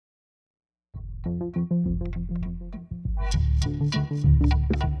Hi,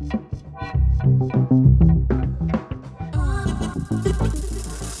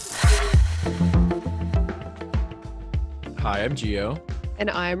 I'm Gio.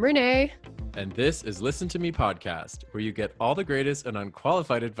 And I'm Renee. And this is Listen to Me Podcast, where you get all the greatest and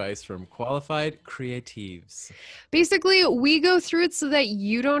unqualified advice from qualified creatives. Basically, we go through it so that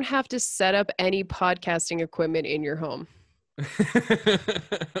you don't have to set up any podcasting equipment in your home.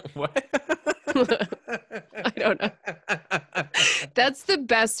 What? I don't know. That's the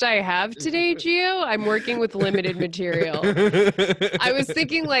best I have today, Gio. I'm working with limited material. I was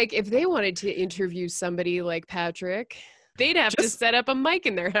thinking, like, if they wanted to interview somebody like Patrick, they'd have to set up a mic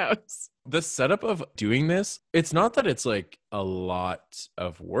in their house. The setup of doing this, it's not that it's like a lot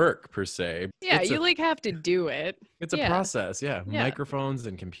of work per se. Yeah, you have to do it. It's a process, yeah. Microphones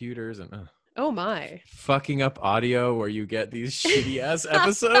and computers and oh my. Fucking up audio where you get these shitty ass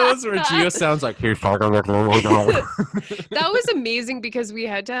episodes where Gio sounds like that was amazing because we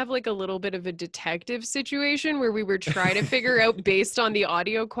had to have like a little bit of a detective situation where we were trying to figure out based on the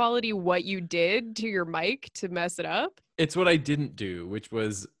audio quality what you did to your mic to mess it up. It's what I didn't do, which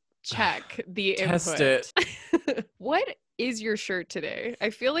was check the test input. it. What is your shirt today? I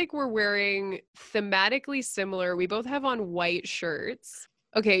feel like we're wearing thematically similar. We both have on white shirts.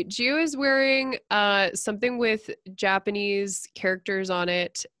 Okay, Gio is wearing something with Japanese characters on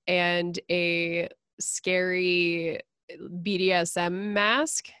it and a scary BDSM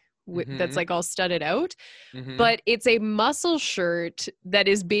mask that's like all studded out. Mm-hmm. But it's a muscle shirt that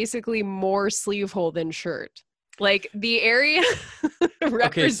is basically more sleeve hole than shirt. Like the area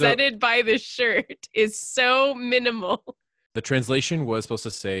represented by the shirt is so minimal. The translation was supposed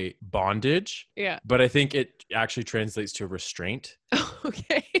to say bondage. Yeah. But I think it actually translates to restraint.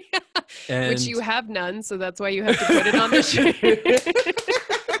 Okay. Which you have none, so that's why you have to put it on the shirt.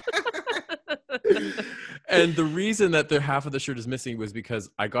 And the reason that the half of the shirt is missing was because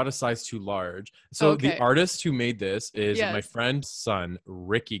I got a size too large. So the artist who made this is my friend's son,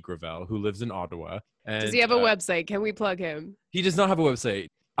 Ricky Gravel, who lives in Ottawa. And, does he have a website? Can we plug him? He does not have a website.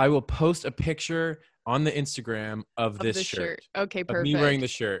 I will post a picture on the Instagram of this shirt. Okay, perfect. Of me wearing the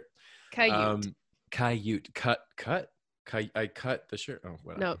shirt. Cayute. Cut. I cut the shirt. Oh,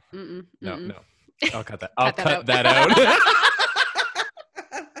 whatever. No. I'll cut that. I'll cut that out.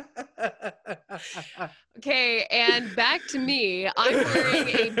 Okay, and back to me. I'm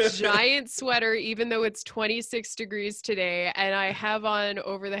wearing a giant sweater, even though it's 26 degrees today, and I have on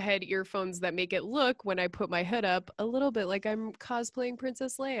over-the-head earphones that make it look, when I put my hood up, a little bit like I'm cosplaying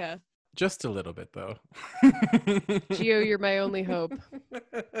Princess Leia. Just a little bit, though. Gio, you're my only hope.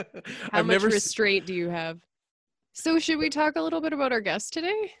 How much restraint do you have? So should we talk a little bit about our guest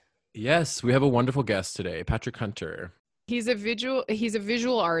today? Yes, we have a wonderful guest today, Patrick Hunter. He's a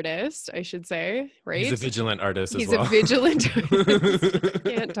visual artist, I should say, right? He's a vigilant artist as well. He's a vigilant artist. I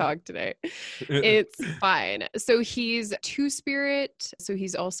can't talk today. It's fine. So he's Two-Spirit. So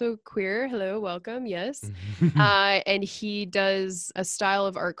he's also queer. Hello, welcome. Yes. And he does a style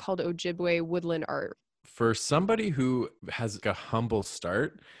of art called Ojibwe woodland art. For somebody who has a humble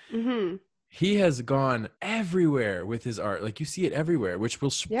start, mm-hmm. He has gone everywhere with his art. Like you see it everywhere, which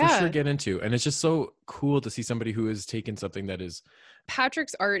we'll for sure get into. And it's just so cool to see somebody who has taken something that is...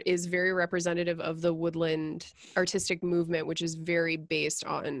 Patrick's art is very representative of the woodland artistic movement, which is very based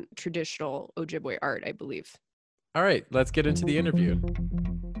on traditional Ojibwe art, I believe. All right, let's get into the interview.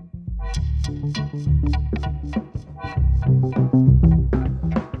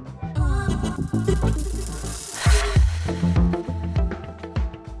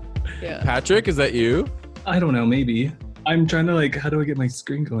 Yeah. Patrick, is that you? I don't know, maybe. I'm trying to how do I get my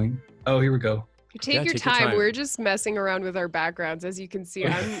screen going? Oh, here we go. Take your time. We're just messing around with our backgrounds. As you can see,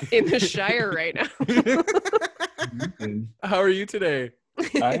 I'm in the Shire right now. How are you today?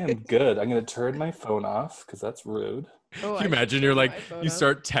 I am good. I'm going to turn my phone off because that's rude. Can you imagine you're like, you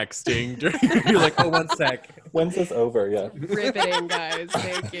start texting during, you're like, oh, 1 sec. When's this over? Yeah. Riveting, guys.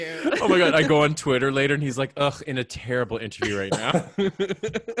 Thank you. Oh my God. I go on Twitter later and he's like, ugh, in a terrible interview right now.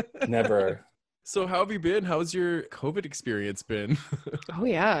 Never. So how have you been? How's your COVID experience been? Oh,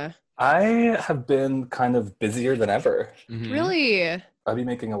 yeah. I have been kind of busier than ever. Mm-hmm. Really? I'd be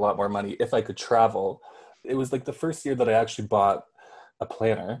making a lot more money if I could travel. It was like the first year that I actually bought a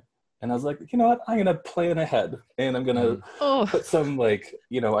planner. And I was like, you know what? I'm going to plan ahead. And I'm going to put some I'm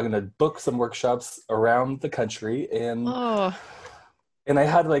going to book some workshops around the country. And and I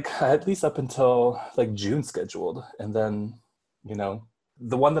had at least up until June scheduled. And then,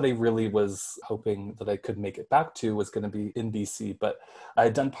 the one that I really was hoping that I could make it back to was going to be in BC. But I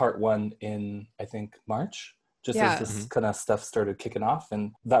had done part one in, I think, March. just as this kind of stuff started kicking off.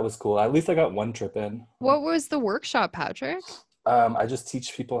 And that was cool. At least I got one trip in. What was the workshop, Patrick? I just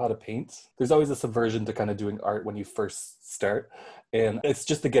teach people how to paint. There's always this aversion to kind of doing art when you first start. And it's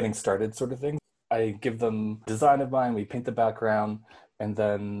just the getting started sort of thing. I give them design of mine, we paint the background, and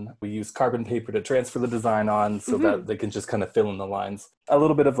then we use carbon paper to transfer the design on so that they can just kind of fill in the lines. A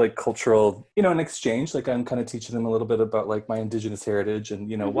little bit of like cultural, an exchange. Like I'm kind of teaching them a little bit about like my Indigenous heritage and,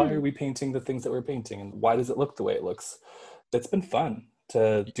 why are we painting the things that we're painting and why does it look the way it looks? It's been fun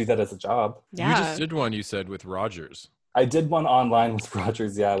to do that as a job. Yeah. You just did one, you said, with Rogers. I did one online with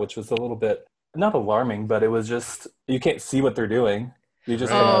Rogers, yeah, which was a little bit, not alarming, but it was just, you can't see what they're doing. You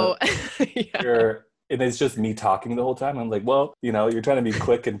just and it's just me talking the whole time. I'm like, well, you're trying to be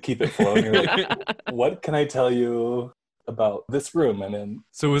quick and keep it flowing. You're like, what can I tell you about this room? And then,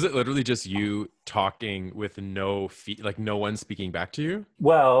 so was it literally just you talking with no no one speaking back to you?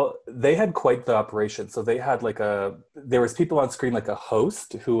 Well, they had quite the operation. So they had there was people on screen, like a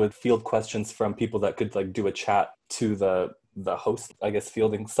host who would field questions from people that could like do a chat to the host, I guess,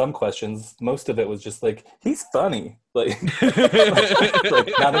 fielding some questions. Most of it was just like, he's funny, like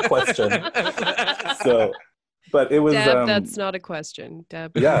not a question. So, but it was Deb, that's not a question,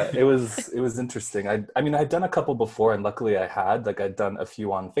 Deb. Yeah, it was interesting. I mean I'd done a couple before, and luckily I'd done a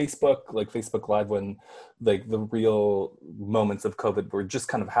few on Facebook, like Facebook Live, when like the real moments of COVID were just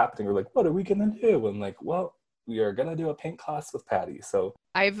kind of happening. We're like, what are we gonna do? And like, well, we are going to do a paint class with Patty. So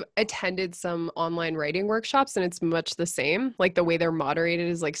I've attended some online writing workshops and it's much the same. Like the way they're moderated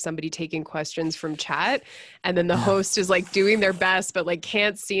is like somebody taking questions from chat and then the host is like doing their best, but like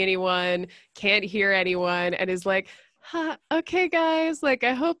can't see anyone, can't hear anyone, and is like, okay guys, like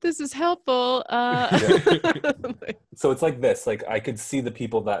I hope this is helpful. So it's like this, like I could see the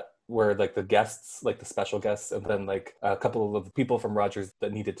people that were like the guests, like the special guests, and then like a couple of the people from Rogers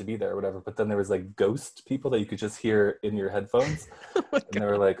that needed to be there or whatever. But then there was like ghost people that you could just hear in your headphones. And they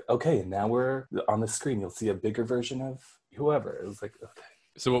were like, okay, now we're on the screen. You'll see a bigger version of whoever. It was like, okay.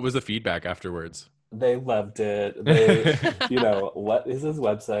 So what was the feedback afterwards? They loved it. They, what is his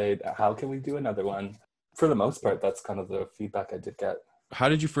website? How can we do another one? For the most part, that's kind of the feedback I did get. How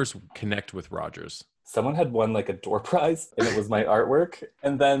did you first connect with Rogers? Someone had won like a door prize and it was my artwork.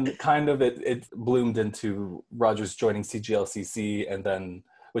 And then kind of it bloomed into Rogers joining CGLCC, and then,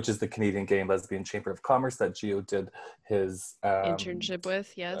 which is the Canadian Gay and Lesbian Chamber of Commerce that Gio did his internship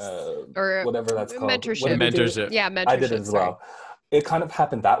with, yes. Or whatever that's called. Mentorship. Yeah, mentorship. I did it as well. It kind of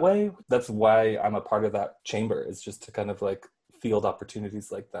happened that way. That's why I'm a part of that chamber, is just to kind of like field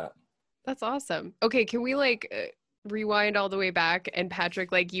opportunities like that. That's awesome. Okay, can we rewind all the way back, and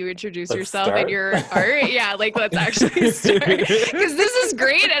Patrick, like you introduce yourself and your art? Yeah, like let's actually start, because this is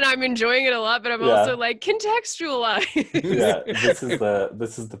great and I'm enjoying it a lot, but I'm also like contextualize. Yeah,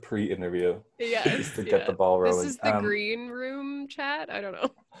 this is the pre-interview. Yeah, just to get the ball rolling. This is the green room chat. I don't know.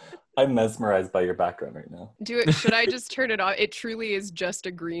 I'm mesmerized by your background right now. Should I just turn it off? It truly is just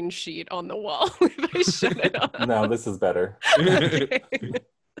a green sheet on the wall. If I shut it off. No, this is better. Okay.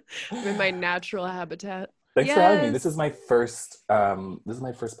 I'm in my natural habitat. Thanks for having me. This is my first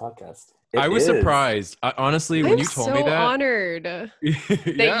podcast. I was surprised. Honestly, when you told me that. I'm so honored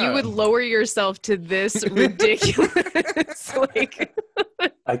that you would lower yourself to this ridiculous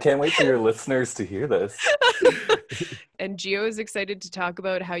I can't wait for your listeners to hear this. And Gio is excited to talk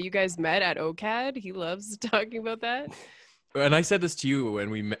about how you guys met at OCAD. He loves talking about that. And I said this to you when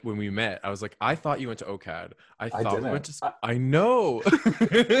we met. I was like, I thought you went to OCAD. I know.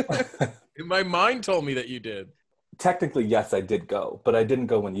 My mind told me that you did. Technically, yes, I did go, but I didn't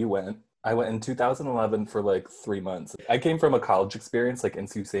go when you went. I went in 2011 for like 3 months. I came from a college experience, like in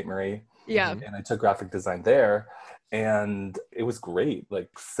Sault Ste. Marie. Yeah. And I took graphic design there. And it was great. Like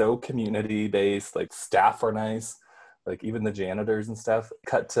so community based, like staff are nice. Like even the janitors and stuff.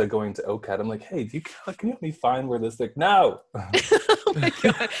 Cut to going to OCAD. I'm like, hey, can you help me find where this like, no. Oh my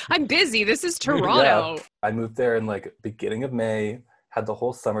God. I'm busy. This is Toronto. Yeah. I moved there in like beginning of May, had the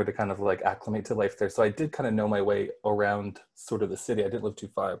whole summer to kind of like acclimate to life there. So I did kind of know my way around sort of the city. I didn't live too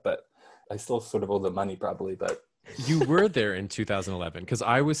far, but I still sort of owe the money probably, but. You were there in 2011 because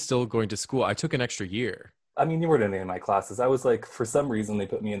I was still going to school. I took an extra year. I mean, you weren't in any of my classes. I was like, for some reason, they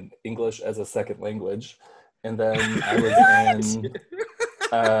put me in English as a second language. And then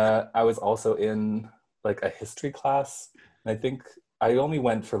I was also in like a history class. And I think I only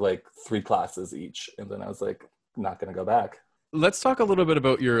went for like 3 classes each. And then I was like, not going to go back. Let's talk a little bit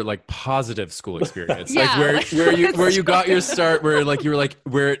about your like positive school experience, like where you got your start, where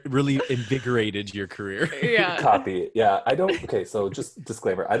it really invigorated your career. Yeah. Copy. Yeah. Okay. So just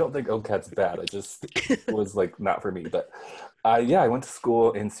disclaimer. I don't think OCAD's bad. I just was like not for me. But I went to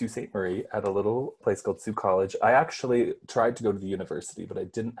school in Sault Ste. Marie at a little place called Sault College. I actually tried to go to the university, but I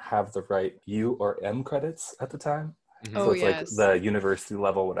didn't have the right U or M credits at the time. Mm-hmm. So it's like the university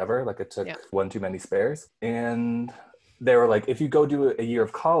level, whatever. Like I took one too many spares. And they were like, if you go do a year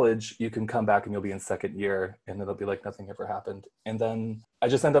of college, you can come back and you'll be in second year and it'll be like nothing ever happened. And then I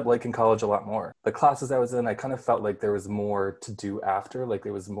just ended up liking college a lot more. The classes I was in, I kind of felt like there was more to do after. Like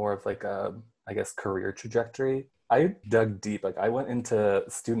there was more of like a, I guess, career trajectory. I dug deep. Like I went into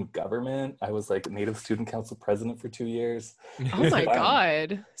student government. I was like Native Student Council president for 2 years. Oh my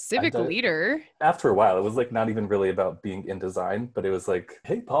God. Civic leader. After a while, it was like not even really about being in design, but it was like,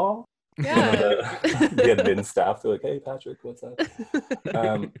 hey, Paul. Yeah. The admin staff, they're like, hey, Patrick, what's up?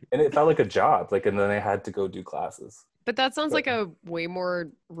 And it felt like a job. Like, and then I had to go do classes. But that sounds like a way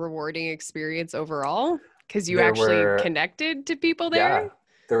more rewarding experience overall because you actually connected to people there. Yeah.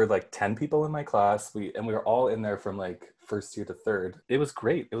 There were like 10 people in my class. We were all in there from like first year to third. It was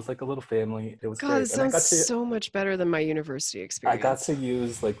great. It was like a little family. It was great. God, it sounds so much better than my university experience. I got to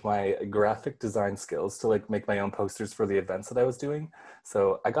use like my graphic design skills to like make my own posters for the events that I was doing.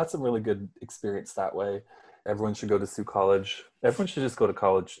 So I got some really good experience that way. Everyone should go to Sault College. Everyone should just go to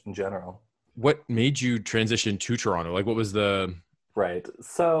college in general. What made you transition to Toronto? Like what was the... Right.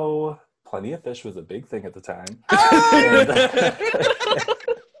 So Plenty of Fish was a big thing at the time.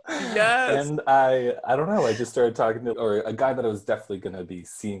 Yes. And I don't know, I just started talking to a guy that I was definitely going to be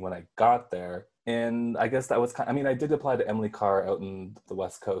seeing when I got there. And I guess that was I mean, I did apply to Emily Carr out in the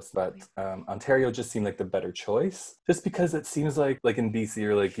West Coast, but Ontario just seemed like the better choice. Just because it seems like in BC,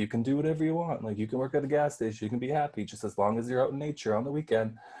 you're like, you can do whatever you want. Like you can work at a gas station, you can be happy just as long as you're out in nature on the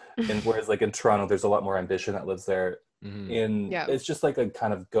weekend. And whereas like in Toronto, there's a lot more ambition that lives there. Mm-hmm. It's just like a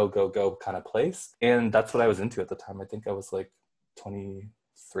kind of go kind of place. And that's what I was into at the time. I think I was like 23.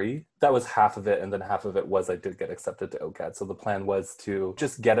 That was half of it, and then half of it was I did get accepted to OCAD. So the plan was to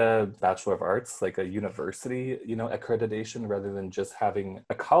just get a Bachelor of Arts, like a university, accreditation, rather than just having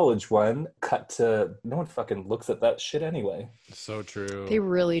a college one cut to, no one fucking looks at that shit anyway. So true. They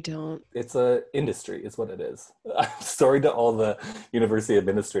really don't. It's a industry is what it is. I'm sorry to all the university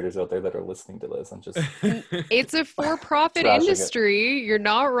administrators out there that are listening to this. I'm just It's a for-profit industry. You're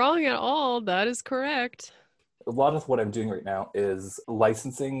not wrong at all. That is correct. A lot of what I'm doing right now is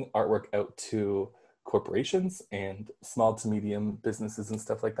licensing artwork out to corporations and small to medium businesses and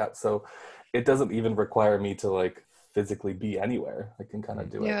stuff like that. So it doesn't even require me to like physically be anywhere. I can kind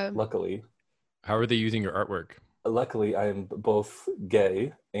of do it, luckily. How are they using your artwork? Luckily, I am both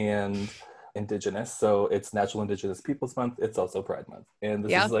gay and Indigenous. So it's Natural Indigenous Peoples Month. It's also Pride Month. And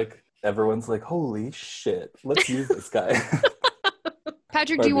this is like, everyone's like, holy shit, let's use this guy.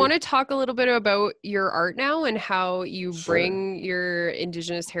 Patrick, do you want to talk a little bit about your art now and how you bring your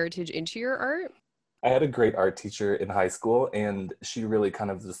Indigenous heritage into your art? I had a great art teacher in high school, and she really kind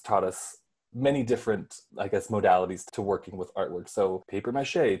of just taught us many different, I guess, modalities to working with artwork. So paper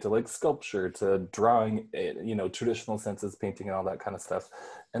mache to like sculpture to drawing, traditional senses, painting and all that kind of stuff.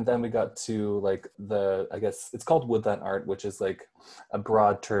 And then we got to like I guess it's called woodland art, which is like a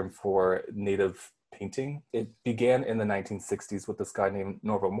broad term for native painting. It began in the 1960s with this guy named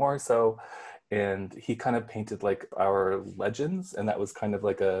Norval Morrisseau, and he kind of painted like our legends, and that was kind of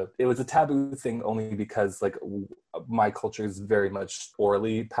like it was a taboo thing only because like my culture is very much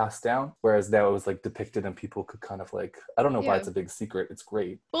orally passed down, whereas now it was like depicted and people could kind of like, I don't know why it's a big secret, it's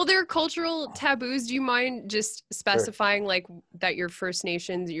great. Well, there are cultural taboos. Do you mind just specifying like that your First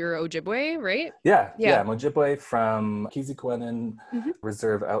Nations, you're Ojibwe, right? Yeah, I'm Ojibwe from Kizikwenen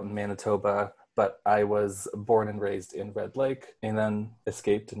Reserve out in Manitoba. But I was born and raised in Red Lake and then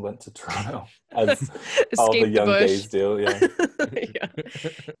escaped and went to Toronto, as all the young gays do. Yeah.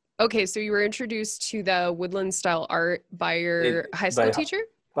 Okay, so you were introduced to the woodland style art by your high school teacher?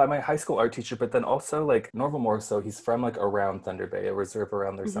 By my high school art teacher, but then also like Norval Morrisseau, he's from like around Thunder Bay, a reserve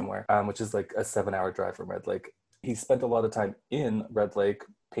around there somewhere, which is like a 7-hour drive from Red Lake. He spent a lot of time in Red Lake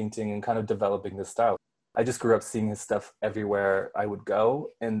painting and kind of developing this style. I just grew up seeing his stuff everywhere I would go,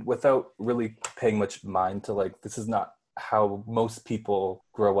 and without really paying much mind to like, this is not how most people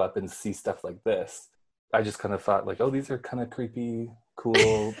grow up and see stuff like this. I just kind of thought like, oh, these are kind of creepy,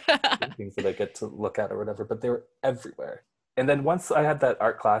 cool things that I get to look at or whatever, but they were everywhere. And then once I had that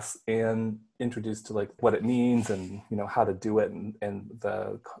art class and introduced to like what it means and, you know, how to do it and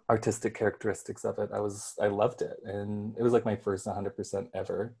the artistic characteristics of it, I loved it. And it was like my first 100%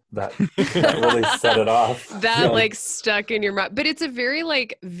 ever that really set it off. That like stuck in your mind. But it's a very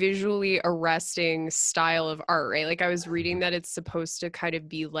like visually arresting style of art, right? Like I was reading that it's supposed to kind of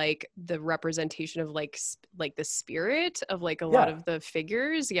be like the representation of like the spirit of like a lot of the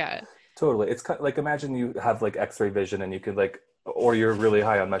figures. Yeah. Totally. It's kind of like, imagine you have like X-ray vision and you could like, or you're really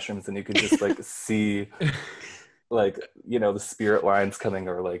high on mushrooms and you can just like see like, you know, the spirit lines coming,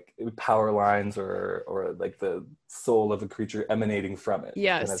 or like power lines, or like the soul of a creature emanating from it.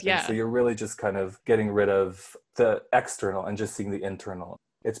 Yes. Kind of Yeah. So you're really just kind of getting rid of the external and just seeing the internal.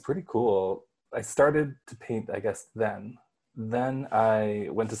 It's pretty cool. I started to paint, I guess, then I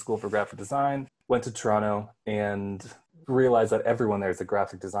went to school for graphic design, went to Toronto, and realized that everyone there is a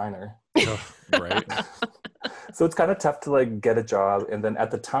graphic designer. Right. So it's kind of tough to like get a job. And then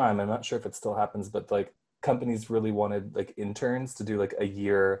at the time, I'm not sure if it still happens, but like companies really wanted like interns to do like a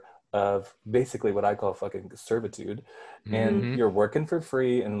year of basically what I call fucking servitude. And you're working for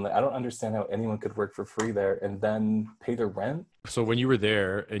free. And I don't understand how anyone could work for free there and then pay their rent. So when you were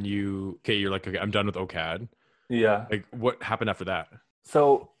there and you're like, okay, I'm done with OCAD. Yeah. Like what happened after that?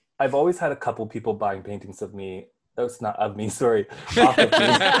 So I've always had a couple people buying paintings of me. That's not of me, sorry. Off of me.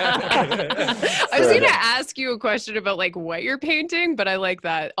 I was going to ask you a question about like what you're painting, but I like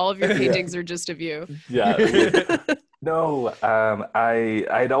that. All of your paintings are just of you. Yeah. No,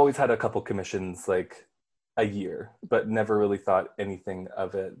 I'd always had a couple commissions like a year, but never really thought anything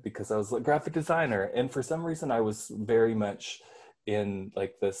of it because I was a graphic designer. And for some reason I was very much in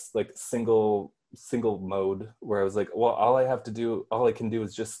like this like single mode where I was like, well, all I can do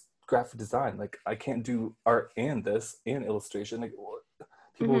is just graphic design. Like I can't do art and this and illustration. Like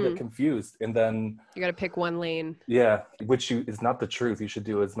people will get confused, and then you got to pick one lane. Yeah, which is not the truth. You should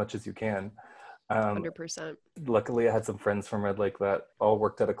do as much as you can. 100%. Luckily, I had some friends from Red Lake that all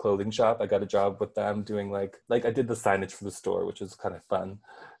worked at a clothing shop. I got a job with them doing like I did the signage for the store, which was kind of fun.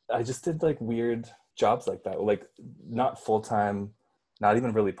 I just did like weird jobs like that, like not full time. Not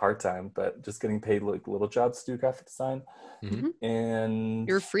even really part-time, but just getting paid like little jobs to do graphic design. And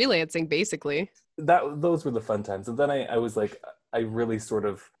you're freelancing basically. Those were the fun times. And then I was like, I really sort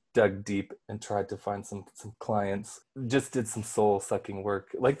of dug deep and tried to find some clients, just did some soul sucking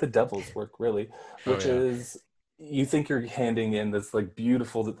work, like the devil's work really, which is, you think you're handing in this like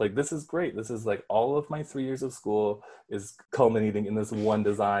beautiful, like, this is great. This is like all of my 3 years of school is culminating in this one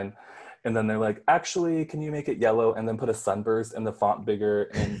design. And then they're like, actually, can you make it yellow and then put a sunburst and the font bigger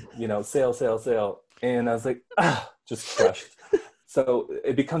and, you know, sail. And I was like, just crushed. So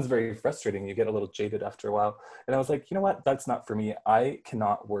it becomes very frustrating. You get a little jaded after a while. And I was like, you know what? That's not for me. I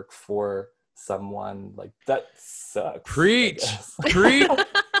cannot work for someone like that. Sucks. Preach.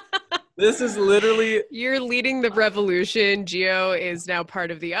 This is literally... You're leading the revolution. Gio is now part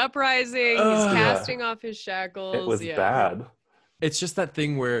of the uprising. He's casting off his shackles. It was bad. It's just that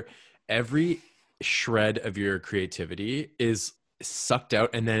thing where every shred of your creativity is sucked out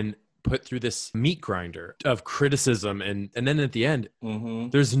and then put through this meat grinder of criticism. And then at the end,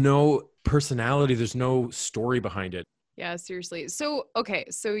 there's no personality. There's no story behind it. Yeah, seriously. So, okay.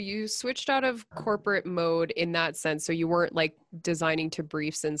 So you switched out of corporate mode in that sense. So you weren't like designing to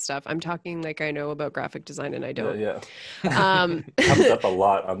briefs and stuff. I'm talking like I know about graphic design and I don't. Yeah. Comes up a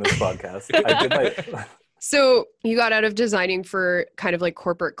lot on this podcast. I did my... So you got out of designing for kind of like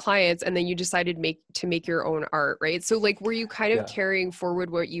corporate clients and then you decided to make your own art, right? So like, were you kind of carrying forward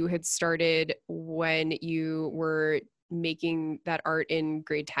what you had started when you were making that art in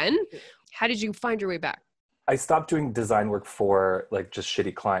grade 10? How did you find your way back? I stopped doing design work for like just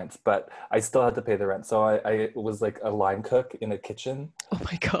shitty clients, but I still had to pay the rent. So I was like a line cook in a kitchen. Oh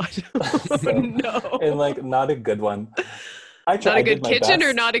my God. No. And like not a good one. Not a good kitchen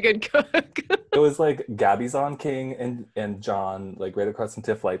or not a good cook? It was like Gabby's on King and John, like right across from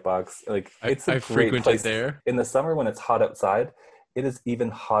Tiff Lightbox. Like it's a great place there. In the summer when it's hot outside, it is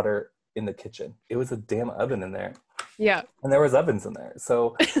even hotter in the kitchen. It was a damn oven in there. Yeah. And there was ovens in there.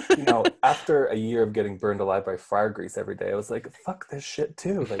 So, you know, after a year of getting burned alive by fryer grease every day, I was like, fuck this shit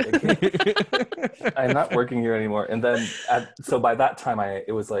too. Like I'm not working here anymore. And then so by that time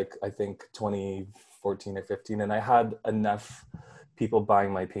it was like, I think 2014 or 15, and I had enough people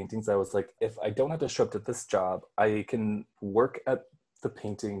buying my paintings. I was like, if I don't have to show up to this job, I can work at the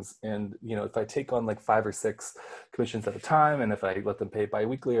paintings. And, you know, if I take on like 5 or 6 commissions at a time, and if I let them pay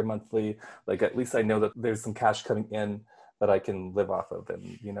bi-weekly or monthly, like at least I know that there's some cash coming in that I can live off of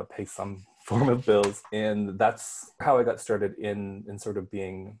and, you know, pay some form of bills. And that's how I got started in sort of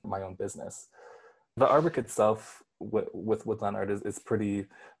being my own business. The art book itself with woodland art is pretty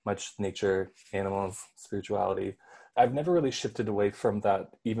much nature, animals, spirituality. I've never really shifted away from that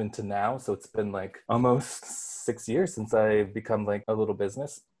even to now. So it's been like almost 6 years since I've become like a little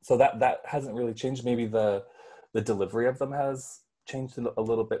business. So that hasn't really changed. Maybe the delivery of them has changed a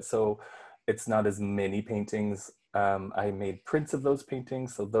little bit. So it's not as many paintings. I made prints of those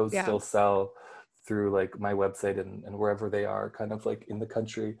paintings. So those still sell through like my website and wherever they are kind of like in the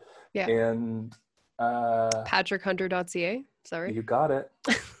country. Yeah. And PatrickHunter.ca. Sorry. You got it.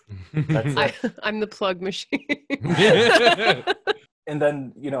 I'm the plug machine. And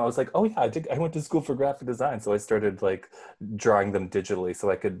then, you know, I was like, oh yeah, I went to school for graphic design. So I started like drawing them digitally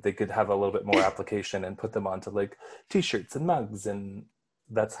so they could have a little bit more application and put them onto like t-shirts and mugs. And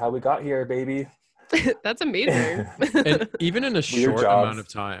that's how we got here, baby. That's amazing. And even in a short amount of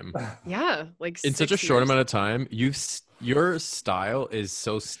time. Yeah. Like in such a short amount of time, your style is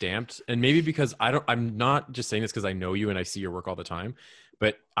so stamped. And maybe because I'm not just saying this because I know you and I see your work all the time,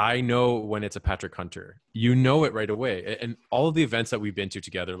 but I know when it's a Patrick Hunter. You know it right away. And all of the events that we've been to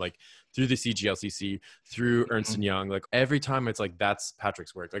together, like through the CGLCC, through Ernst & Young, like every time it's like, that's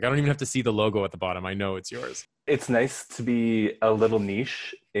Patrick's work. Like I don't even have to see the logo at the bottom. I know it's yours. It's nice to be a little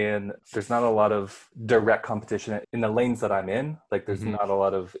niche, and there's not a lot of direct competition in the lanes that I'm in. Like there's not a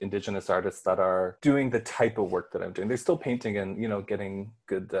lot of Indigenous artists that are doing the type of work that I'm doing. They're still painting and, you know, getting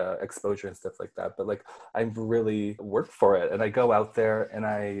good exposure and stuff like that. But like I've really worked for it, and I go out there and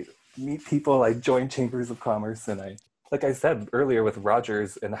I meet people. I join chambers of commerce, and like I said earlier with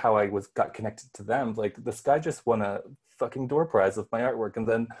Rogers and how I got connected to them, like this guy just won a fucking door prize with my artwork, and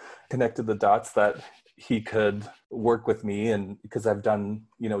then connected the dots that he could work with me, and because I've done,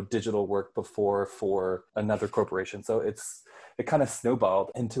 you know, digital work before for another corporation. So it kind of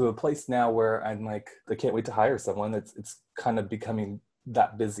snowballed into a place now where I'm like, I can't wait to hire someone. It's kind of becoming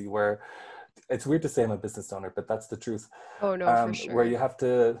that busy where it's weird to say I'm a business owner, but that's the truth. Oh no, for sure. Where you have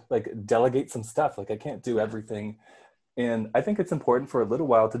to like delegate some stuff. Like I can't do everything. And I think it's important for a little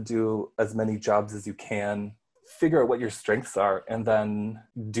while to do as many jobs as you can, figure out what your strengths are, and then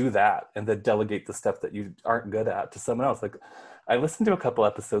do that, and then delegate the stuff that you aren't good at to someone else. Like I listened to a couple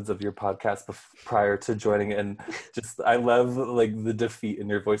episodes of your podcast prior to joining, and just I love like the defeat in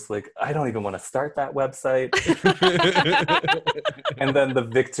your voice. Like I don't even want to start that website, and then the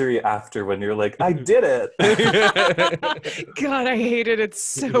victory after when you're like, I did it. God, I hated it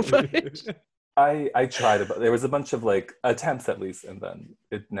so much. I tried, but there was a bunch of like attempts at least, and then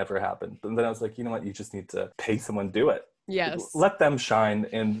it never happened. And then I was like, you know what? You just need to pay someone do it. Yes. Let them shine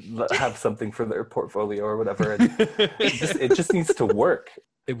and have something for their portfolio or whatever. And it just needs to work.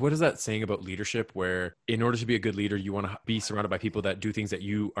 What is that saying about leadership, where in order to be a good leader, you want to be surrounded by people that do things that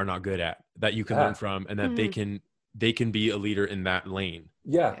you are not good at, that you can learn from, and that they can be a leader in that lane.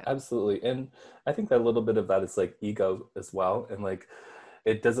 Yeah, absolutely. And I think that a little bit of that is like ego as well. And like,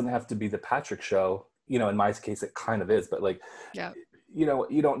 it doesn't have to be the Patrick show. You know, in my case, it kind of is, but like, you know,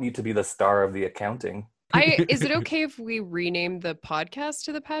 you don't need to be the star of the accounting. Is it okay if we rename the podcast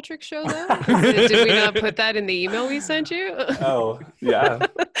to the Patrick Show though? Did we not put that in the email we sent you? Oh, yeah.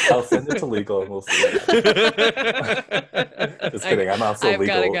 I'll send it to legal and we'll see. Just kidding. I'm also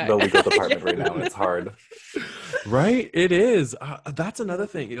the legal department right now, and it's hard. Right? It is. That's another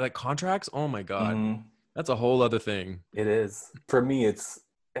thing. Like contracts, oh my God. That's a whole other thing. It is. For me, it's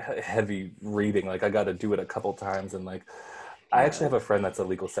heavy reading. Like I got to do it a couple times. And like, I actually have a friend that's a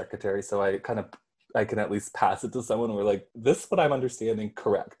legal secretary. So I can at least pass it to someone where like, this is what I'm understanding,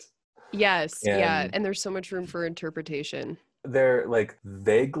 correct? Yes. And there's so much room for interpretation. They're like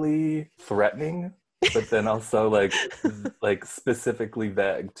vaguely threatening, but then also like specifically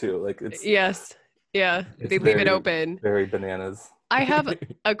vague too. Like it's. Yes. Yeah. They leave it open. Very bananas. I have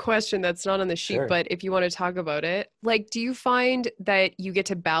a question that's not on the sheet, but if you want to talk about it, like, do you find that you get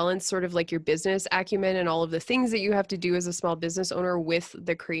to balance sort of like your business acumen and all of the things that you have to do as a small business owner with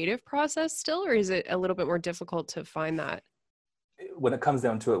the creative process still, or is it a little bit more difficult to find that? When it comes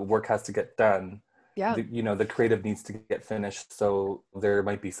down to it, work has to get done. Yeah. The creative needs to get finished. So there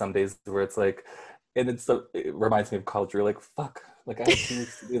might be some days where it's like, and it reminds me of college. You're like, fuck, like I have 2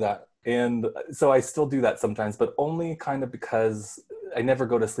 weeks to do that. And so I still do that sometimes, but only kind of because I never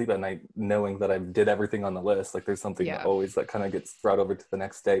go to sleep at night knowing that I did everything on the list. Like there's something always that kind of gets brought over to the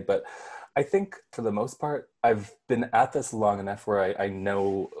next day. But I think for the most part, I've been at this long enough where I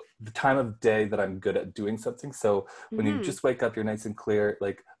know the time of day that I'm good at doing something. So when you just wake up, you're nice and clear.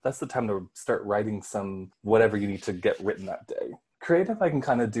 Like that's the time to start writing some whatever you need to get written that day. Creative, I can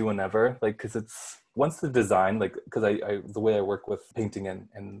kind of do whenever, like, because it's once the design, like, because I the way I work with painting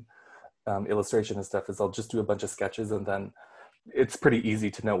and illustration and stuff is I'll just do a bunch of sketches, and then it's pretty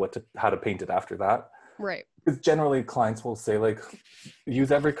easy to know how to paint it after that. Right. Because generally clients will say like,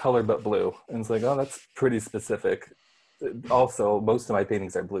 use every color but blue. And it's like, oh, that's pretty specific. Also, most of my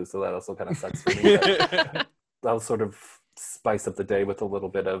paintings are blue, so that also kind of sucks for me. I'll sort of spice up the day with a little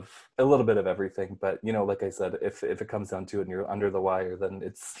bit of everything. But you know, like I said, if it comes down to it and you're under the wire, then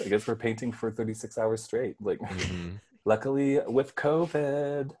I guess we're painting for 36 hours straight. Like luckily with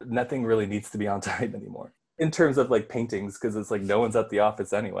COVID, nothing really needs to be on time anymore in terms of like paintings, because it's like no one's at the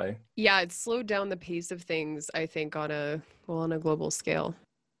office anyway. Yeah, it's slowed down the pace of things, I think, on a global scale.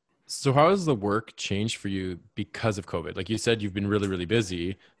 So how has the work changed for you because of COVID? Like you said, you've been really, really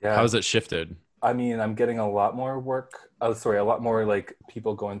busy. Yeah. How has it shifted? I mean, I'm getting a lot more work. A lot more like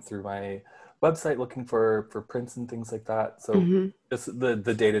people going through my website looking for prints and things like that. So just the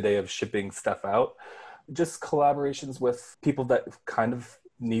day-to-day of shipping stuff out, just collaborations with people that kind of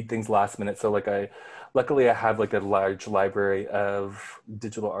need things last minute. So like luckily I have like a large library of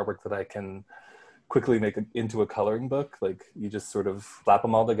digital artwork that I can quickly make into a coloring book. Like you just sort of slap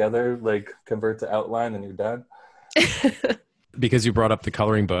them all together, like convert to outline, and you're done. Because you brought up the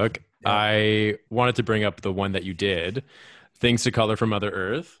coloring book, I wanted to bring up the one that you did, Things to Color from Mother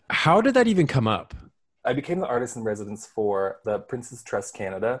Earth. How did that even come up? I became the artist in residence for the Prince's Trust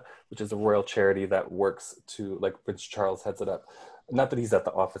Canada, which is a royal charity that works to, like, Prince Charles heads it up. Not that he's at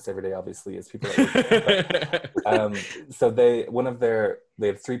the office every day, obviously, as people that work there, so they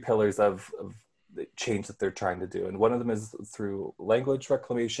have 3 pillars of the change that they're trying to do. And one of them is through language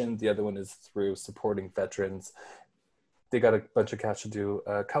reclamation. The other one is through supporting veterans. They got a bunch of cash to do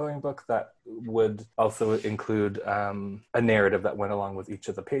a coloring book that would also include a narrative that went along with each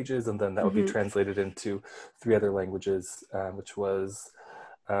of the pages, and then that would be translated into 3 other languages, which was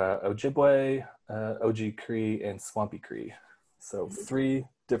Ojibwe, Oji Cree, and Swampy Cree. So 3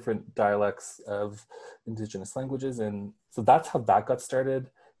 different dialects of Indigenous languages. And so that's how that got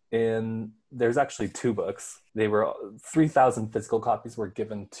started. And there's actually 2 books. 3,000 physical copies were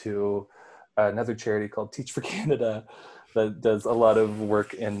given to another charity called Teach for Canada that does a lot of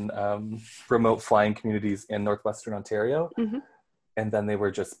work in remote flying communities in Northwestern Ontario. And then they were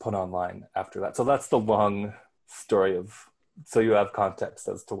just put online after that. So that's the long story so you have context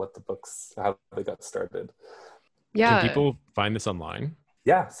as to what the books, how they got started. Yeah. Can people find this online?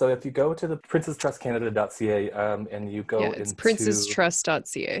 Yeah. So if you go to the princestrustcanada.ca and you go it's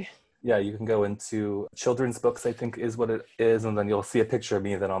princestrust.ca. Yeah, you can go into children's books, I think is what it is. And then you'll see a picture of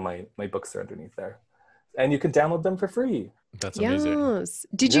me. Then all my books are underneath there. And you can download them for free. That's amazing. Yes.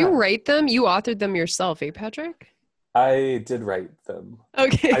 Did you write them? You authored them yourself, Patrick? I did write them.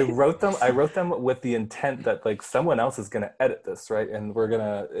 Okay. I wrote them with the intent that like someone else is going to edit this, right? And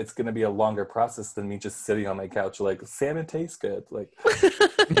it's going to be a longer process than me just sitting on my couch like, salmon tastes good. Like,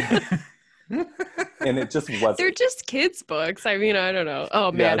 and it just wasn't. They're just kids' books. I mean, I don't know.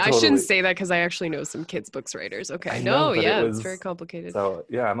 Oh man, totally. I shouldn't say that because I actually know some kids' books writers. Okay, it's very complicated. So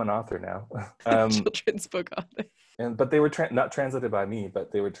yeah, I'm an author now. Children's book author. But they were not translated by me,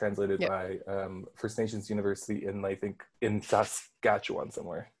 but they were translated by First Nations University in Saskatchewan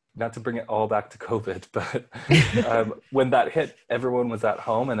somewhere. Not to bring it all back to COVID, but when that hit, everyone was at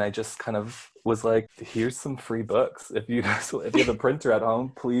home, and I just kind of was like, here's some free books. If you have a printer at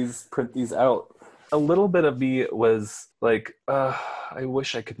home, please print these out. A little bit of me was like, I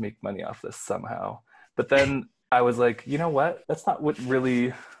wish I could make money off this somehow. But then I was like, you know what? That's not what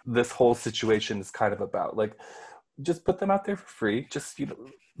really this whole situation is kind of about. Like, just put them out there for free. Just,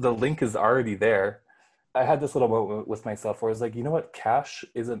 the link is already there. I had this little moment with myself where I was like, you know what? Cash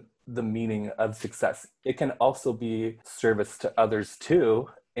isn't the meaning of success. It can also be service to others too.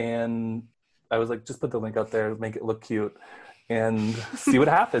 And I was like, just put the link out there, make it look cute, and see what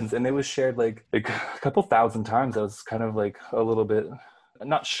happens. And it was shared like a couple thousand times. I was kind of like a little bit,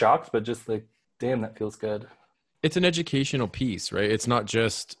 not shocked, but just like, damn, that feels good. It's an educational piece, right? It's not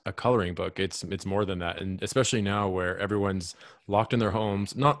just a coloring book. It's more than that. And especially now where everyone's locked in their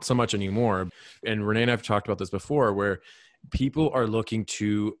homes, not so much anymore. And Renee and I've talked about this before, where people are looking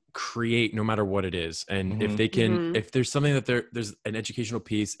to create no matter what it is. And if they can, if there's something that there's an educational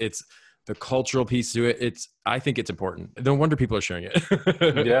piece, it's the cultural piece to it. I think it's important. No wonder people are sharing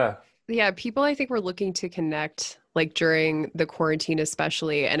it. Yeah. Yeah, people I think were looking to connect like during the quarantine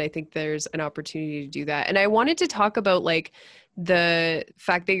especially, and I think there's an opportunity to do that. And I wanted to talk about like the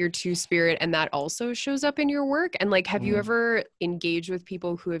fact that you're Two-Spirit and that also shows up in your work. And like, have you ever engaged with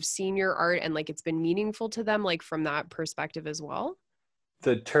people who have seen your art and like it's been meaningful to them, like from that perspective as well?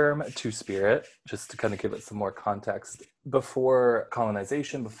 The term Two-Spirit, just to kind of give it some more context, before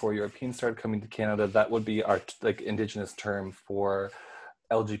colonization, before Europeans started coming to Canada, that would be our like Indigenous term for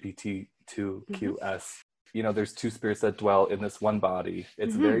LGBTQS you know, there's two spirits that dwell in this one body.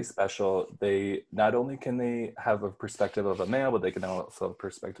 It's very special. They not only can they have a perspective of a male, but they can also have a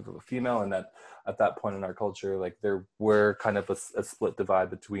perspective of a female. And that at that point in our culture, like there were kind of a split divide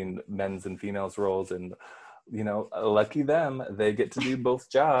between men's and females roles, and you know, lucky them, they get to do both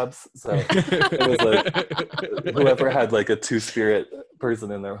jobs. So it was like whoever had like a two-spirit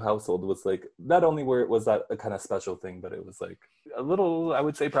person in their household was like, not only was that a kind of special thing, but it was like a little, I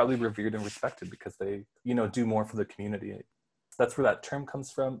would say, probably revered and respected because they, you know, do more for the community. That's where that term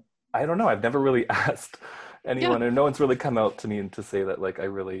comes from. I don't know. I've never really asked anyone, and no one's really come out to me and to say that like I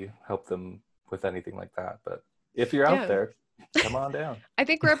really help them with anything like that. But if you're out there, come on down. I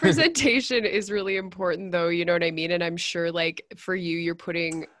think representation is really important though, you know what I mean? And I'm sure like for you, you're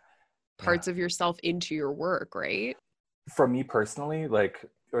putting parts of yourself into your work, right? For me personally, like,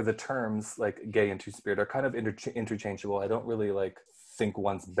 or the terms like gay and two-spirit are kind of interchangeable. I don't really like think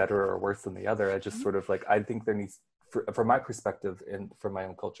one's better or worse than the other. I just sort of like, I think there needs, from my perspective and from my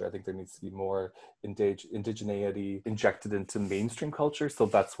own culture, I think there needs to be more indigeneity injected into mainstream culture. So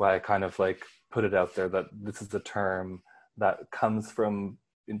that's why I kind of like put it out there that this is a term that comes from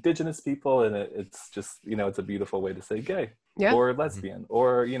indigenous people, and it's just, you know, it's a beautiful way to say gay or lesbian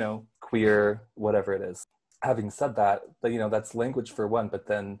or, you know, queer, whatever it is. Having said that, you know, that's language for one, but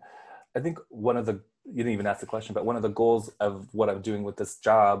then I think one of the, you didn't even ask the question, but one of the goals of what I'm doing with this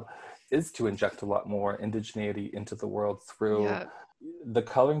job is to inject a lot more indigeneity into the world through the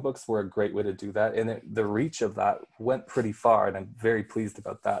coloring books were a great way to do that. And the reach of that went pretty far, and I'm very pleased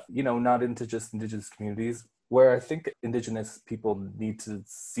about that. You know, not into just indigenous communities, where I think indigenous people need to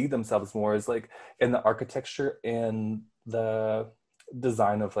see themselves more is like in the architecture and the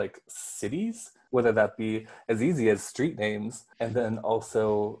design of like cities, whether that be as easy as street names, and then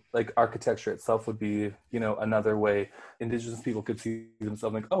also like architecture itself would be, you know, another way indigenous people could see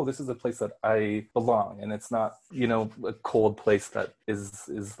themselves like, oh, this is a place that I belong, and it's not, you know, a cold place that is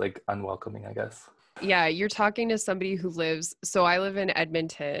like unwelcoming, I guess. Yeah, you're talking to somebody who lives, so I live in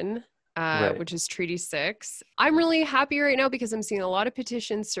Edmonton, which is Treaty 6. I'm really happy right now because I'm seeing a lot of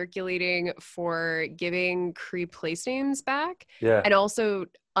petitions circulating for giving Cree place names back, and also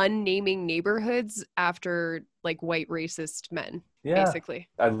unnaming neighborhoods after like white racist men, basically.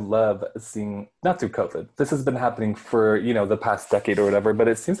 I love seeing, not through COVID, this has been happening for, you know, the past decade or whatever, but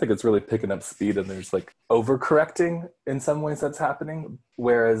it seems like it's really picking up speed, and there's like overcorrecting in some ways that's happening,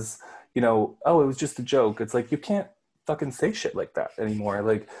 whereas, you know, oh, it was just a joke. It's like, you can't fucking say shit like that anymore,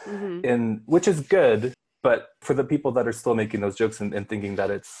 like, and which is good, but for the people that are still making those jokes and thinking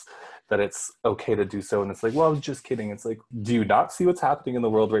that it's okay to do so, and it's like, well, I was just kidding. It's like, do you not see what's happening in the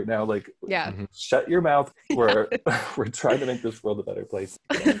world right now? Like, shut your mouth. We're trying to make this world a better place.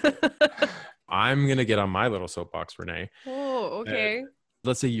 I'm gonna get on my little soapbox, Renee. Oh, okay.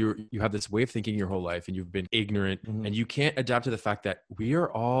 Let's say you have this way of thinking your whole life, and you've been ignorant, and you can't adapt to the fact that we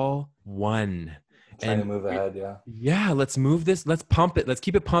are all one. Trying to move ahead, let's move this, let's pump it, let's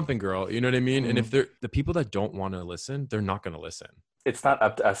keep it pumping, girl, you know what I mean? And if they're the people that don't want to listen, they're not going to listen. It's not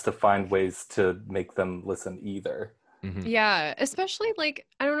up to us to find ways to make them listen either. Yeah, especially like,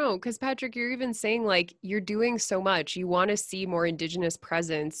 I don't know, because Patrick, you're even saying like you're doing so much, you want to see more indigenous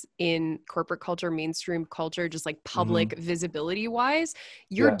presence in corporate culture, mainstream culture, just like public visibility wise.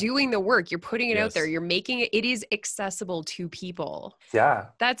 You're doing the work, you're putting it out there, you're making it is accessible to people.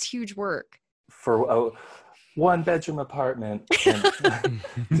 That's huge work. For a one-bedroom apartment. And,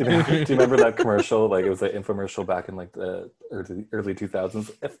 do you remember that commercial? Like, it was an infomercial back in like the early 2000s.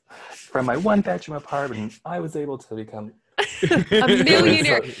 If from my one-bedroom apartment, I was able to become a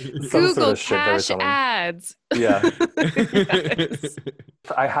millionaire. Google cash ads. Yeah.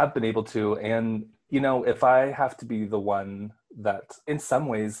 I have been able to, and you know, if I have to be the one that in some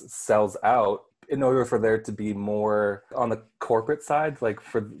ways sells out, in order for there to be more on the corporate side, like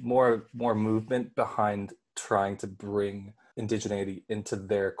for more movement behind trying to bring indigeneity into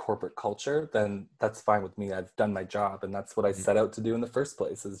their corporate culture, then that's fine with me. I've done my job, and that's what I set out to do in the first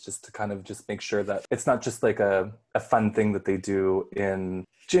place, is just to kind of just make sure that it's not just like a fun thing that they do in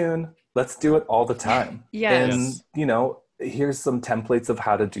June. Let's do it all the time. And, you know, here's some templates of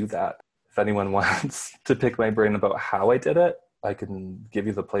how to do that. If anyone wants to pick my brain about how I did it, I can give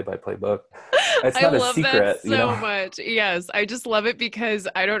you the play-by-play book. It's not a secret. I love that so much. Yes, I just love it because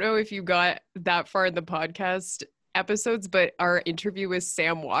I don't know if you got that far in the podcast episodes, but our interview with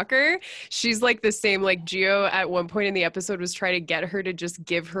Sam Walker, she's like the same, like Gio at one point in the episode was trying to get her to just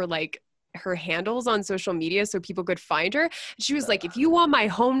give her like her handles on social media so people could find her. She was like, if you want my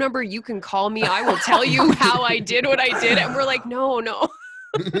home number, you can call me. I will tell you how I did what I did. And we're like, no.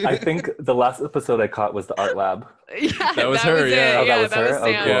 I think the last episode I caught was the art lab. Yeah, that was her. Yeah, that was her. Sam.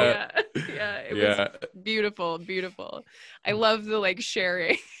 Oh, cool. Yeah. It was beautiful, beautiful. I love the like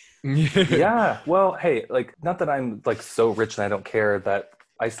sharing. Yeah. Well, hey, like, not that I'm like so rich and I don't care, that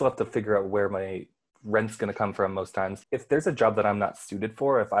I still have to figure out where my rent's going to come from most times. If there's a job that I'm not suited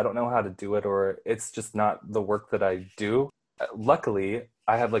for, if I don't know how to do it, or it's just not the work that I do, luckily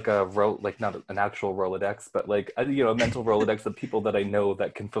I have like not an actual Rolodex, but like a mental Rolodex of people that I know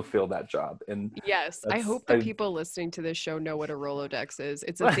that can fulfill that job. And yes, I hope the people listening to this show know what a Rolodex is.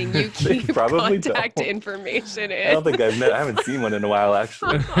 It's a thing you keep contact information in. I don't think I haven't seen one in a while,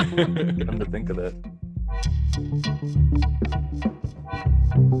 actually. Come to think of it.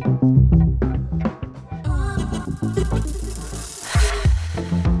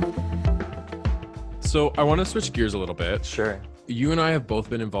 So I want to switch gears a little bit. Sure. You and I have both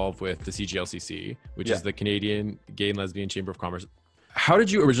been involved with the CGLCC, which is the Canadian Gay and Lesbian Chamber of Commerce. How did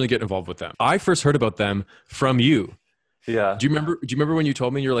you originally get involved with them? I first heard about them from you. Yeah. Do you remember when you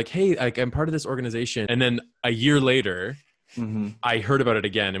told me, you're like, hey, I'm part of this organization. And then a year later, I heard about it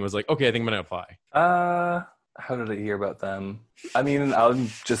again and was like, okay, I think I'm going to apply. How did I hear about them? I mean, I'm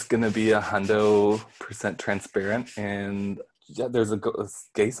just going to be 100% transparent. And yeah, there's a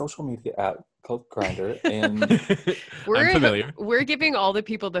gay social media app called Grindr, and I'm familiar. We're giving all the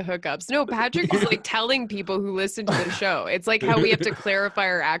people the hookups. No, Patrick is like telling people who listen to the show. It's like how we have to clarify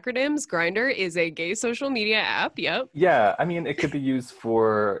our acronyms. Grindr is a gay social media app. Yep. Yeah, I mean, it could be used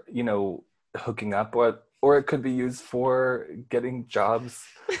for hooking up, or it could be used for getting jobs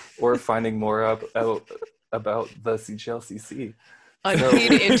or finding more out about the CGLCC.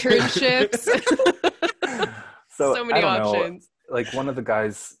 Unpaid internships. So many options. Like, one of the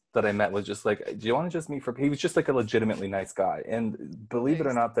guys that I met was just like, do you want to just meet he was just like a legitimately nice guy. And believe it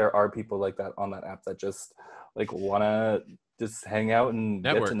or not, there are people like that on that app that just like want to just hang out and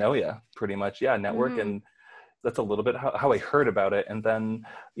network. Get to know you, pretty much. Yeah, network. And that's a little bit how I heard about it. And then,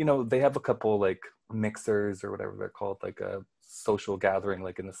 they have a couple like mixers or whatever they're called, like a social gathering,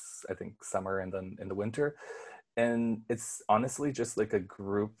 like in this, I think, summer and then in the winter. And it's honestly just like a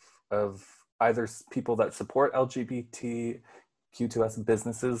group of either people that support LGBTQ2S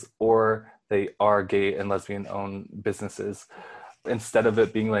businesses, or they are gay and lesbian owned businesses. Instead of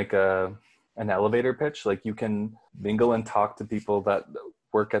it being like an elevator pitch, like, you can mingle and talk to people that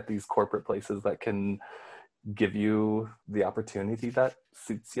work at these corporate places that can give you the opportunity that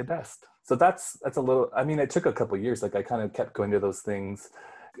suits you best. So that's a little, I mean, it took a couple of years. Like, I kind of kept going to those things.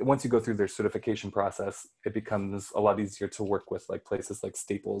 Once you go through their certification process, it becomes a lot easier to work with like places like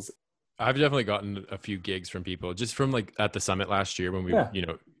Staples. I've definitely gotten a few gigs from people, just from like at the summit last year when we,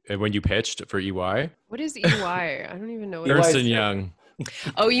 when you pitched for EY. What is EY? I don't even know what Ernst & Young.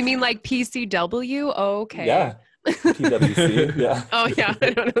 Oh, you mean like PCW? Oh, okay. Yeah. PwC. Yeah. Oh, yeah. I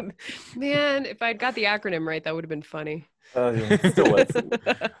don't know. Man, if I'd got the acronym right, that would have been funny. Yeah, still was.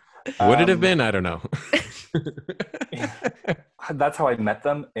 Would it have been? I don't know. That's how I met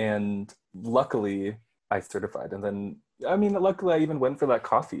them. And luckily I certified. And then, I mean, luckily I even went for that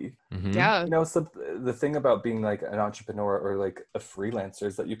coffee. Yeah. So the thing about being like an entrepreneur or like a freelancer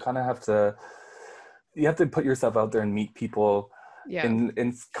is that you kind of have to put yourself out there and meet people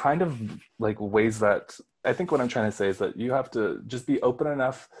in kind of like ways that, I think what I'm trying to say is that you have to just be open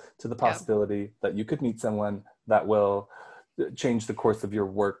enough to the possibility that you could meet someone that will change the course of your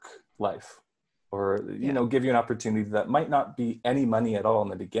work life, or, give you an opportunity that might not be any money at all in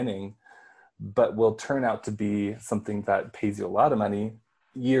the beginning, but will turn out to be something that pays you a lot of money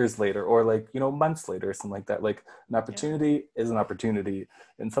years later, or like, months later, or something like that. Like, an opportunity is an opportunity.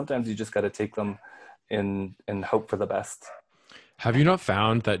 And sometimes you just got to take them and hope for the best. Have you not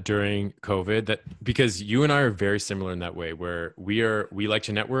found that during COVID, that because you and I are very similar in that way, where we like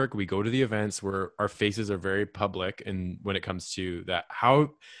to network, we go to the events where our faces are very public, and when it comes to that,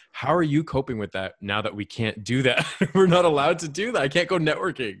 how are you coping with that now that we can't do that? We're not allowed to do that. I can't go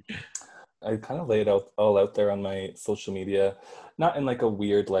networking. I kind of lay it all out there on my social media, not in like a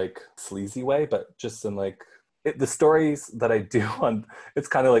weird, like sleazy way, but just in like the stories that I do on, it's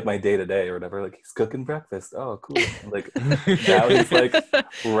kind of like my day to day or whatever. Like, he's cooking breakfast. Oh, cool. Like, now he's like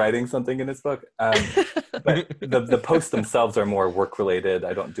writing something in his book. But the posts themselves are more work related.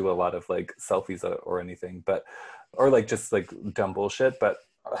 I don't do a lot of like selfies or anything, or like just like dumb bullshit. But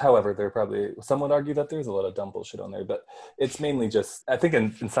however, some would argue that there's a lot of dumb bullshit on there, but it's mainly just, I think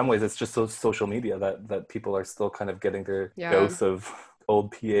in some ways it's just social media that people are still kind of getting their dose of old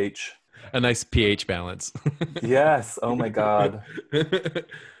pH. A nice pH balance. Yes. Oh my God.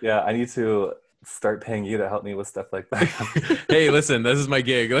 Yeah. I need to start paying you to help me with stuff like that. Hey, listen, this is my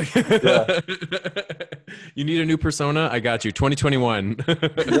gig. You need a new persona? I got you. 2021.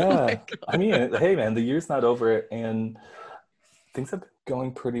 Yeah. I mean, hey man, the year's not over and things have been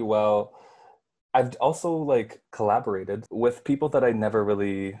going pretty well. I've also like collaborated with people that I never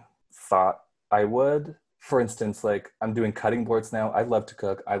really thought I would. For instance, like I'm doing cutting boards now. I love to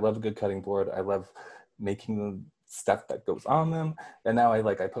cook. I love a good cutting board. I love making the stuff that goes on them. And now I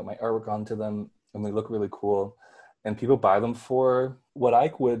put my artwork onto them and they look really cool. And people buy them for what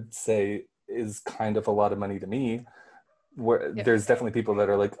I would say is kind of a lot of money to me. Where there's definitely people that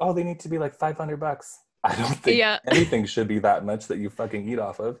are like, oh, they need to be like $500. I don't think anything should be that much that you fucking eat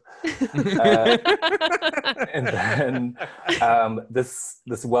off of. And then this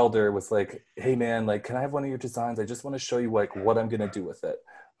welder was like, hey man, like, can I have one of your designs? I just want to show you like what I'm gonna do with it.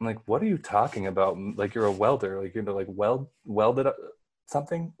 I'm like, what are you talking about? Like, you're a welder, like you're gonna like weld it up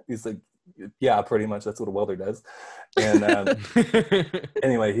something? He's like, yeah, pretty much that's what a welder does. And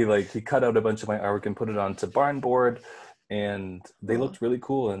anyway, he cut out a bunch of my artwork and put it onto barn board. And they looked really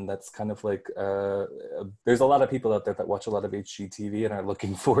cool. And that's kind of like, there's a lot of people out there that watch a lot of HGTV and are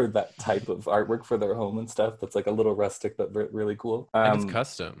looking for that type of artwork for their home and stuff. That's like a little rustic, but really cool. And it's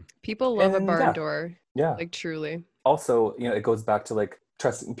custom. People love a barn door. Yeah. Like truly. Also, it goes back to like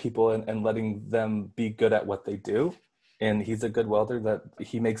trusting people and letting them be good at what they do. And he's a good welder that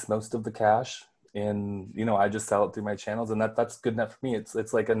he makes most of the cash. And, I just sell it through my channels, and that's good enough for me.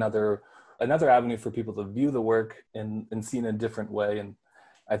 It's like another avenue for people to view the work and see in a different way. And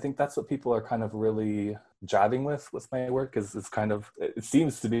I think that's what people are kind of really jiving with my work is kind of, it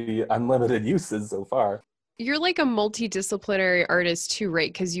seems to be unlimited uses so far. You're like a multidisciplinary artist too,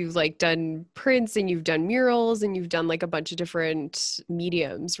 right? Because you've like done prints and you've done murals and you've done like a bunch of different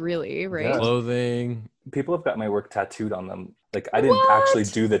mediums, really, right? Yeah. Clothing. People have got my work tattooed on them. Like I didn't actually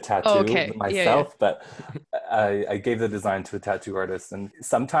do the tattoo myself, but I gave the design to a tattoo artist. And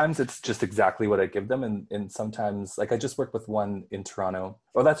sometimes it's just exactly what I give them. And sometimes, like I just worked with one in Toronto.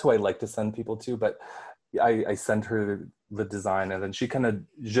 Well, that's who I like to send people to, but I send her the design and then she kind of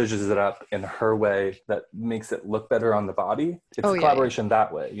zhuzhes it up in her way that makes it look better on the body. It's a collaboration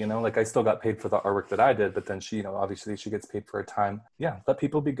that way, like I still got paid for the artwork that I did, but then she, obviously she gets paid for her time. Yeah, let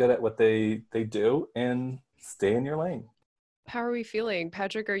people be good at what they do and stay in your lane. How are we feeling?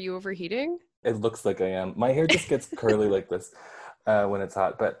 Patrick, are you overheating? It looks like I am. My hair just gets curly like this when it's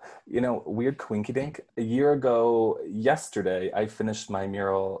hot. But, weird quinky dink. A year ago yesterday, I finished my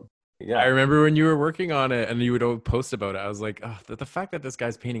mural. Yeah, I remember when you were working on it and you would post about it. I was like, oh, the fact that this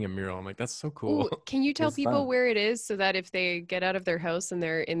guy's painting a mural, I'm like, that's so cool. Ooh, can you tell people where it is so that if they get out of their house and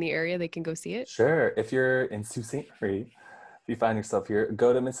they're in the area, they can go see it? Sure. If you're in Sault Ste. Marie, if you find yourself here,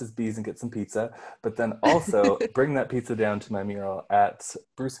 go to Mrs. B's and get some pizza. But then also bring that pizza down to my mural at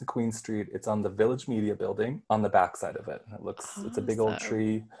Bruce and Queen Street. It's on the Village Media Building on the backside of it. It's a big old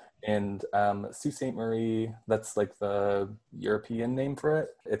tree. And Sault Ste. Marie, that's like the European name for it.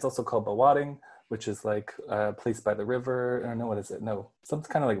 It's also called Bawading, which is like a place by the river. I don't know, what is it? No, some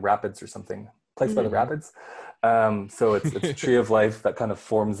kind of like rapids or something. Place by the rapids. So it's a tree of life that kind of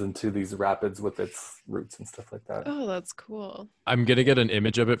forms into these rapids with its roots and stuff like that. Oh, that's cool. I'm going to get an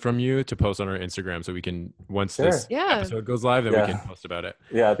image of it from you to post on our Instagram so we can, once this episode goes live, then we can post about it.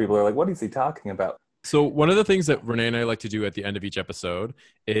 Yeah, people are like, what is he talking about? So one of the things that Renee and I like to do at the end of each episode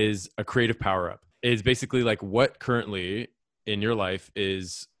is a creative power-up. It's basically like what currently in your life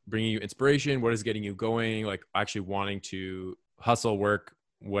is bringing you inspiration, what is getting you going, like actually wanting to hustle, work,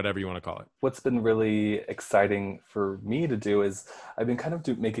 whatever you want to call it. What's been really exciting for me to do is I've been kind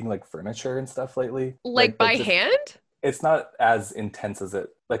of making like furniture and stuff lately. Like by hand? It's not as intense as it,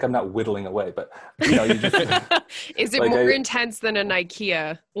 like I'm not whittling away, but you just. Is it like more intense than an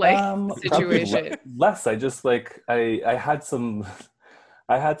IKEA situation? Less. I just I had some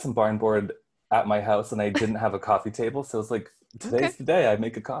barn board at my house and I didn't have a coffee table. So it's like, today's the day I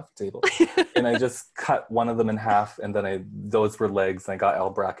make a coffee table. And I just cut one of them in half and then those were legs and I got L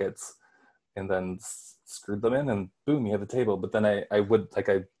brackets and then screwed them in and boom, you have a table. But then I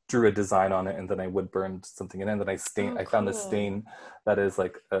drew a design on it and then I wood burned something in and then I found a stain that is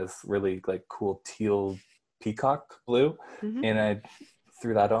like a really like cool teal peacock blue. And I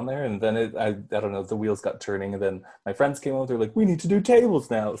threw that on there and then I don't know, the wheels got turning and then my friends came over, they're like, we need to do tables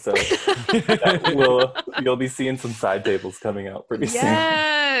now. So you'll be seeing some side tables coming out pretty soon.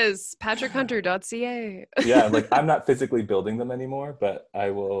 Yes, patrickhunter.ca. Yeah, like I'm not physically building them anymore, but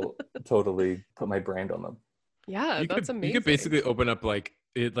I will totally put my brand on them. Yeah, that's amazing. You could basically open up like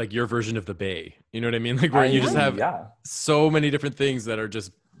your version of the Bay. You know what I mean? Like where you just have so many different things that are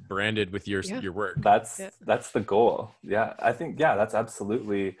just branded with your work. That's the goal. Yeah, I think that's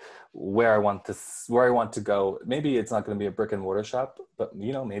absolutely where I want to go. Maybe it's not going to be a brick and mortar shop, but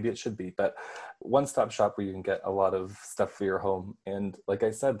maybe it should be. But one-stop shop where you can get a lot of stuff for your home. And like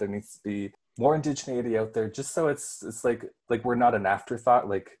I said, there needs to be more indigeneity out there, just so it's like we're not an afterthought.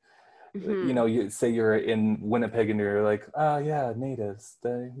 Like You know, you say you're in Winnipeg and you're like, oh yeah, natives,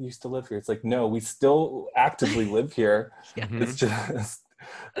 they used to live here. It's like, no, we still actively live here. It's just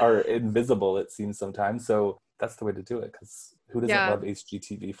are invisible, it seems sometimes. So that's the way to do it, because who doesn't love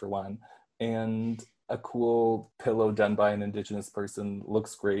HGTV for one? And a cool pillow done by an Indigenous person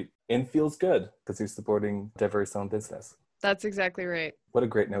looks great and feels good because you're supporting diverse owned business. That's exactly right. What a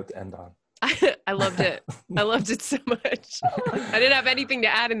great note to end on. I loved it. I loved it so much. I didn't have anything to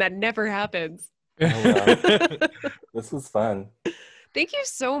add, and that never happens. Oh, wow. This was fun. Thank you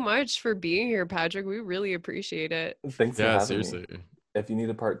so much for being here, Patrick. We really appreciate it. Thanks for having me. If you need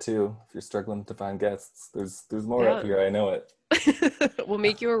a part 2, if you're struggling to find guests, there's more up here. I know it. We'll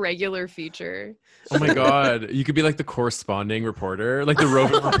make you a regular feature. Oh my God. You could be like the corresponding reporter, like the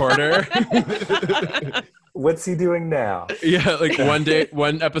roving reporter. What's he doing now? Yeah, like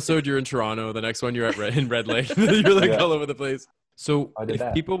one episode you're in Toronto, the next one you're in Red Lake. You're like all over the place. So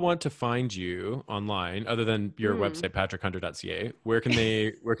if people want to find you online, other than your website, patrickhunter.ca, where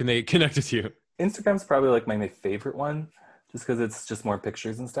can they connect with you? Instagram's probably like my favorite one, just because it's just more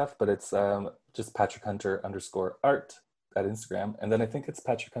pictures and stuff, but it's just @PatrickHunter_art at Instagram. And then I think it's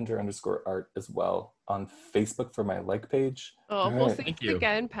 @PatrickHunter_art as well on Facebook for my like page. Oh, well, thank you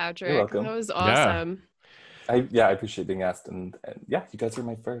again, Patrick. You're welcome. That was awesome. I appreciate being asked. And yeah, you guys are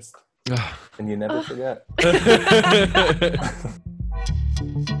my first. And you never forget.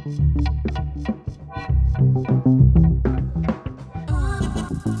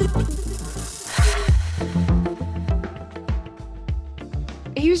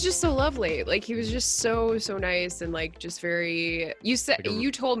 He was just so lovely. Like, he was just so nice, and like just very,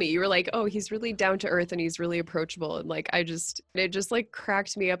 you told me, you were like, oh, he's really down to earth and he's really approachable. And like, it just like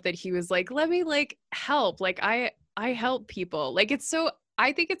cracked me up that he was like, let me like help. Like I help people. Like,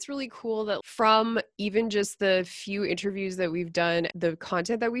 I think it's really cool that from even just the few interviews that we've done, the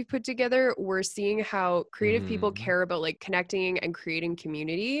content that we've put together, we're seeing how creative people care about like connecting and creating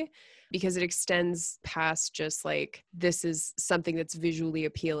community, because it extends past just like, this is something that's visually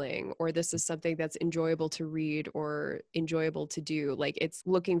appealing, or this is something that's enjoyable to read or enjoyable to do. Like, it's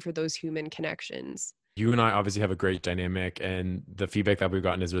looking for those human connections. You and I obviously have a great dynamic, and the feedback that we've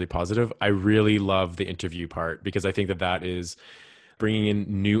gotten is really positive. I really love the interview part, because I think that is bringing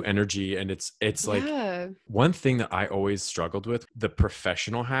in new energy. And it's like one thing that I always struggled with, the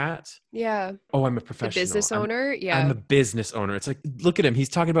professional hat. Yeah. Oh, I'm a professional. The business owner. Yeah. I'm a business owner. It's like, look at him. He's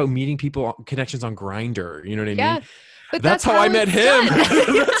talking about meeting people, connections on Grindr. You know what I mean? But that's how I met him.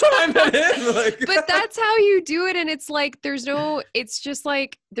 That's how I met him. Like, but that's how you do it. And it's like, it's just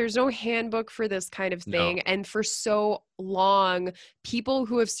like, there's no handbook for this kind of thing. No. And for so long, people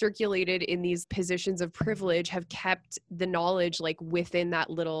who have circulated in these positions of privilege have kept the knowledge like within that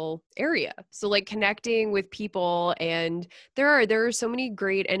little area. So like connecting with people, and there are so many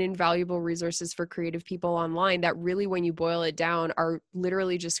great and invaluable resources for creative people online that really, when you boil it down, are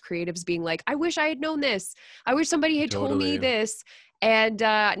literally just creatives being like, I wish I had known this. I wish somebody had told me this. And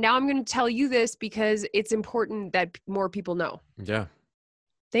now I'm going to tell you this because it's important that more people know. Yeah.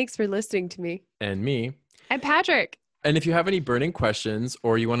 Thanks for listening to me. And me. And Patrick. And if you have any burning questions,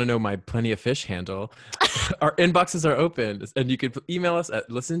 or you want to know my Plenty of Fish handle, our inboxes are open. And you can email us at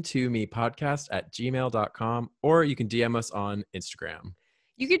listentomepodcast@gmail.com, or you can DM us on Instagram.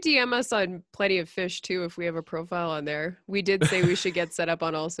 You could DM us on Plenty of Fish too if we have a profile on there. We did say we should get set up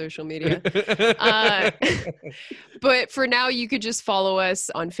on all social media. But for now, you could just follow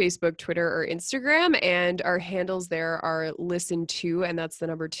us on Facebook, Twitter, or Instagram. And our handles there are Listen To, and that's the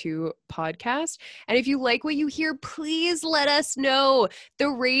number 2 podcast. And if you like what you hear, please let us know. The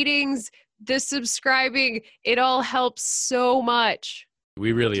ratings, the subscribing, it all helps so much.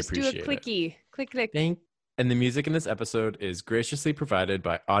 We really just appreciate it. Do a clicky. Click. And the music in this episode is graciously provided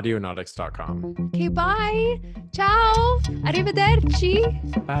by audionautics.com. Okay, bye. Ciao. Arrivederci.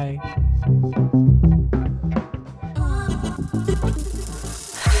 Bye.